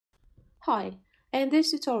Hi, in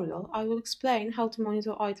this tutorial I will explain how to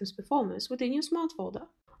monitor items' performance within your Smart folder.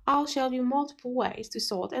 I'll show you multiple ways to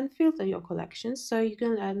sort and filter your collections so you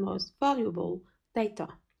can learn most valuable data.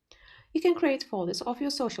 You can create folders of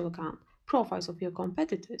your social account, profiles of your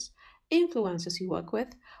competitors, influencers you work with,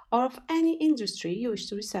 or of any industry you wish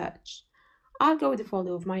to research. I'll go with the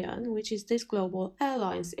folder of my own, which is this Global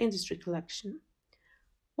Airlines Industry Collection.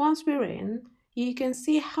 Once we're in, you can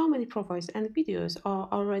see how many profiles and videos are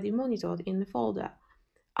already monitored in the folder.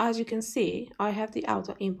 As you can see, I have the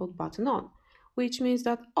auto import button on, which means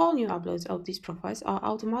that all new uploads of these profiles are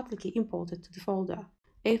automatically imported to the folder.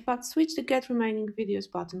 If I'd switch the get remaining videos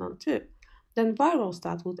button on too, then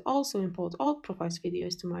ViralStat would also import all profiles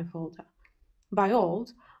videos to my folder. By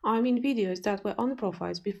old, I mean videos that were on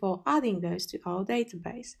profiles before adding those to our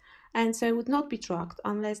database, and so would not be tracked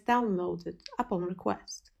unless downloaded upon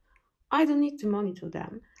request. I don't need to monitor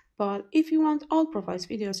them, but if you want all profiles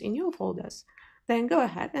videos in your folders, then go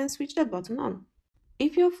ahead and switch that button on.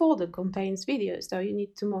 If your folder contains videos that you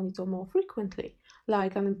need to monitor more frequently,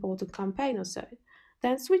 like an important campaign or so,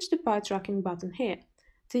 then switch the pie tracking button here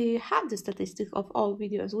to have the statistic of all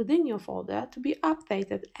videos within your folder to be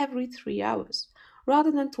updated every 3 hours,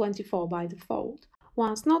 rather than 24 by default.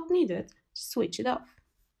 Once not needed, switch it off.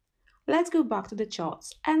 Let's go back to the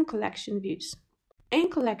charts and collection views. In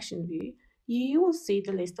collection view, you will see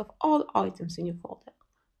the list of all items in your folder,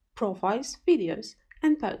 profiles, videos,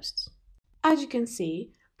 and posts. As you can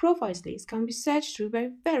see, profiles list can be searched through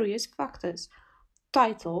by various factors.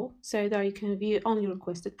 Title, so that you can view only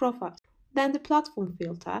requested profiles. Then the platform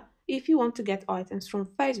filter, if you want to get items from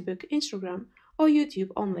Facebook, Instagram, or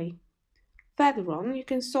YouTube only. Further on, you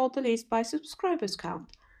can sort the list by subscribers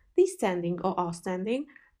count, descending or ascending,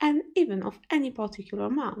 and even of any particular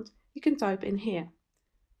amount, you can type in here.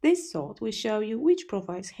 This sort will show you which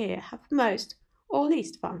profiles here have most or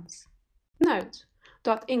least fans. Note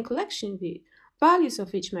that in collection view, values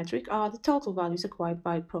of each metric are the total values acquired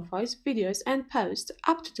by profiles, videos, and posts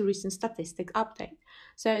up to the recent statistic update,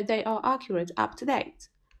 so they are accurate up to date.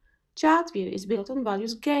 Chart view is built on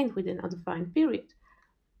values gained within a defined period,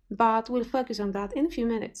 but we'll focus on that in a few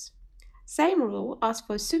minutes. Same rule as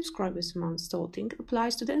for subscribers amount sorting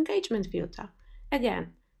applies to the engagement filter.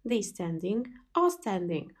 Again, descending,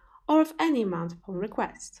 ascending, or of any amount upon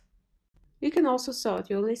request. You can also sort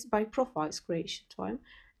your list by profiles creation time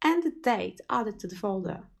and the date added to the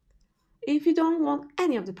folder. If you don't want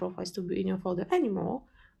any of the profiles to be in your folder anymore,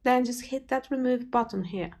 then just hit that remove button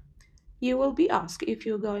here. You will be asked if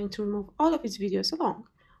you're going to remove all of its videos along,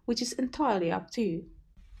 which is entirely up to you.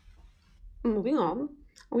 Moving on,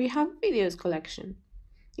 we have videos collection.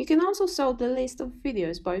 You can also sort the list of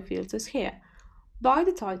videos by filters here, by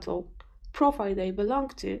the title, profile they belong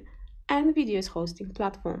to, and videos hosting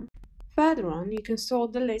platform. Further on, you can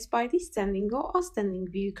sort the list by descending or ascending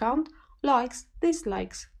view count, likes,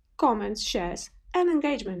 dislikes, comments, shares, and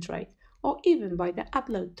engagement rate, or even by the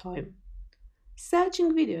upload time.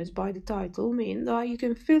 Searching videos by the title means that you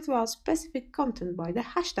can filter out specific content by the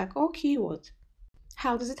hashtag or keyword.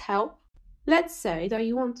 How does it help? Let's say that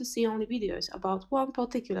you want to see only videos about one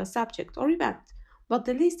particular subject or event, but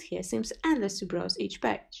the list here seems endless to browse each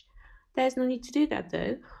page. There's no need to do that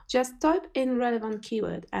though, just type in relevant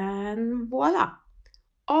keyword and voila!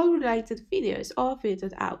 All related videos are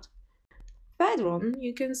filtered out. Further on,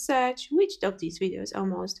 you can search which of these videos are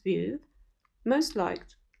most viewed, most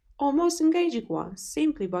liked, or most engaging ones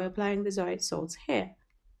simply by applying desired sorts here.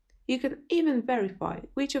 You can even verify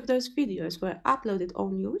which of those videos were uploaded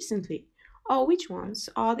only recently, or which ones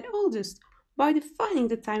are the oldest by defining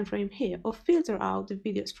the time frame here or filter out the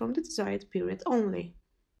videos from the desired period only.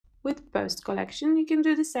 With post collection, you can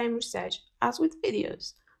do the same research as with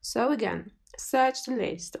videos. So again, search the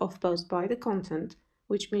list of posts by the content,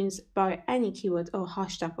 which means by any keyword or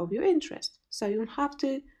hashtag of your interest, so you don't have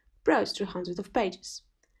to browse through hundreds of pages.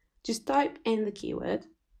 Just type in the keyword,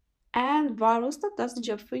 and ViralStat does the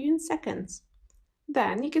job for you in seconds.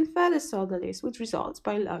 Then you can further sort the list with results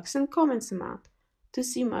by likes and comments amount to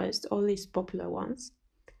see most or least popular ones.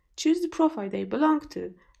 Choose the profile they belong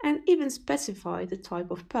to and even specify the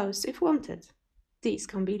type of post if wanted. These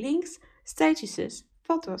can be links, statuses,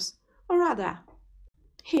 photos, or other.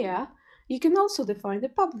 Here, you can also define the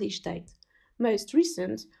publish date, most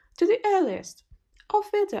recent to the earliest, or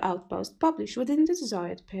filter out posts published within the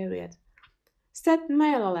desired period. Set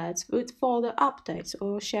mail alerts with folder updates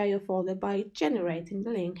or share your folder by generating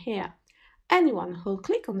the link here. Anyone who'll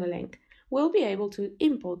click on the link will be able to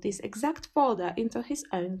import this exact folder into his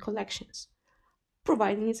own collections,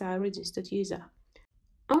 providing it's a registered user.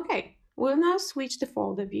 Okay, we'll now switch the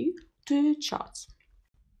folder view to charts.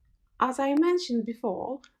 As I mentioned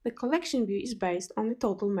before, the collection view is based on the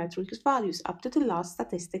total metrics values up to the last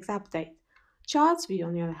statistics update. Charts view,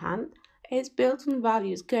 on the other hand, is built on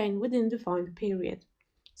values gained within the defined period.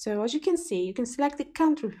 So as you can see, you can select the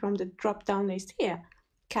country from the drop-down list here,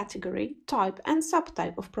 category, type and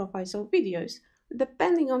subtype of profiles or videos,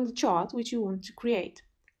 depending on the chart which you want to create.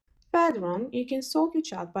 Further on, you can sort your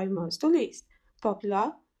chart by most or least,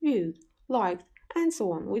 popular, viewed, liked, and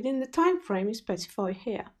so on within the time frame you specify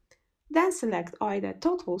here. Then select either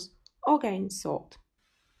totals or gains sort.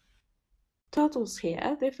 Totals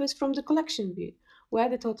here differs from the collection view, where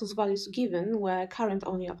the totals values given were current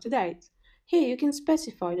only up to date. Here you can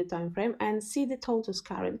specify the time frame and see the totals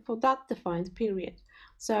current for that defined period.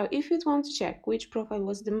 So if you'd want to check which profile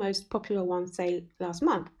was the most popular one, say last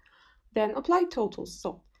month, then apply totals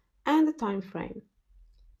sort and the time frame.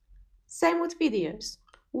 Same with videos.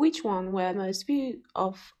 Which one were most viewed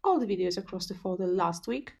of all the videos across the folder last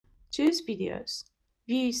week? Choose videos,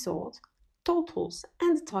 view sort, totals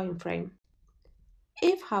and the time frame.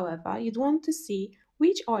 If, however, you'd want to see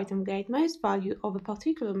which item gained most value of a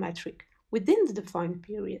particular metric within the defined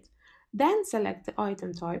period, then select the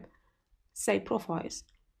item type, say profiles,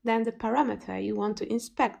 then the parameter you want to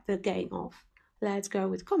inspect the gain of. Let's go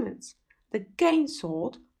with comments, the gain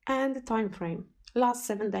sort and the time frame, last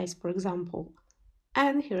 7 days for example.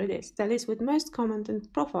 And here it is, the list with most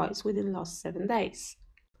commented profiles within last 7 days.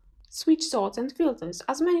 Switch sorts and filters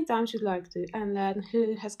as many times you'd like to and learn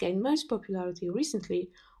who has gained most popularity recently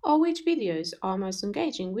or which videos are most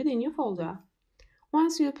engaging within your folder.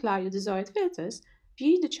 Once you apply your desired filters,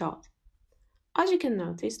 view the chart. As you can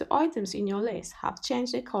notice, the items in your list have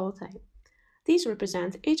changed their color tag. These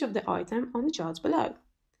represent each of the items on the charts below.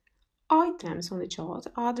 Items on the chart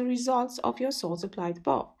are the results of your sorts applied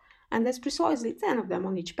above, and there's precisely 10 of them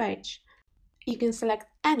on each page. You can select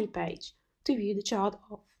any page to view the chart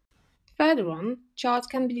of. Further on, charts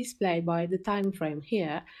can be displayed by the time frame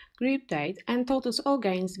here, group date and totals or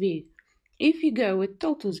gains view. If you go with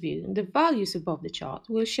totals view, the values above the chart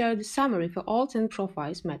will show the summary for all 10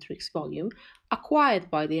 profiles metrics volume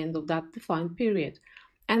acquired by the end of that defined period,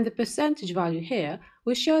 and the percentage value here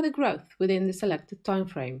will show the growth within the selected time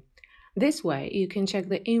frame. This way, you can check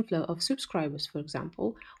the inflow of subscribers, for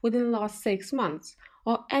example, within the last 6 months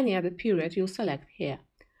or any other period you'll select here.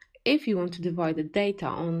 If you want to divide the data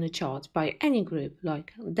on the chart by any group,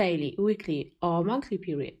 like daily, weekly or monthly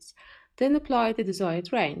periods, then apply the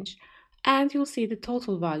desired range and you'll see the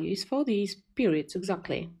total values for these periods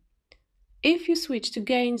exactly. If you switch to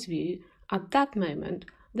gains view at that moment,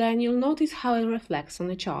 then you'll notice how it reflects on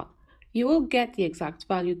the chart. You will get the exact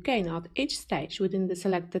value gained at each stage within the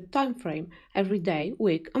selected time frame every day,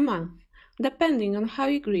 week or month, depending on how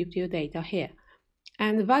you grouped your data here.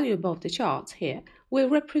 And the value above the charts here will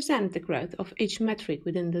represent the growth of each metric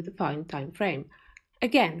within the defined time frame.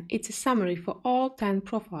 Again, it's a summary for all 10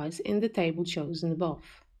 profiles in the table chosen above.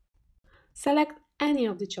 Select any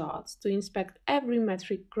of the charts to inspect every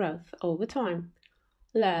metric growth over time.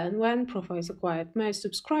 Learn when profiles acquired most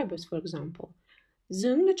subscribers, for example.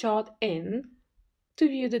 Zoom the chart in to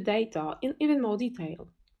view the data in even more detail.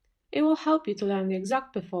 It will help you to learn the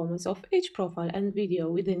exact performance of each profile and video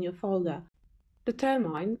within your folder.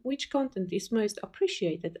 Determine which content is most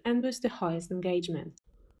appreciated and boost the highest engagement.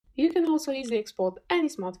 You can also easily export any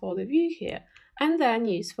smart folder view here and then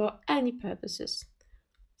use for any purposes.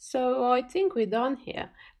 So I think we're done here.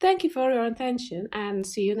 Thank you for your attention and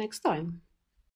see you next time.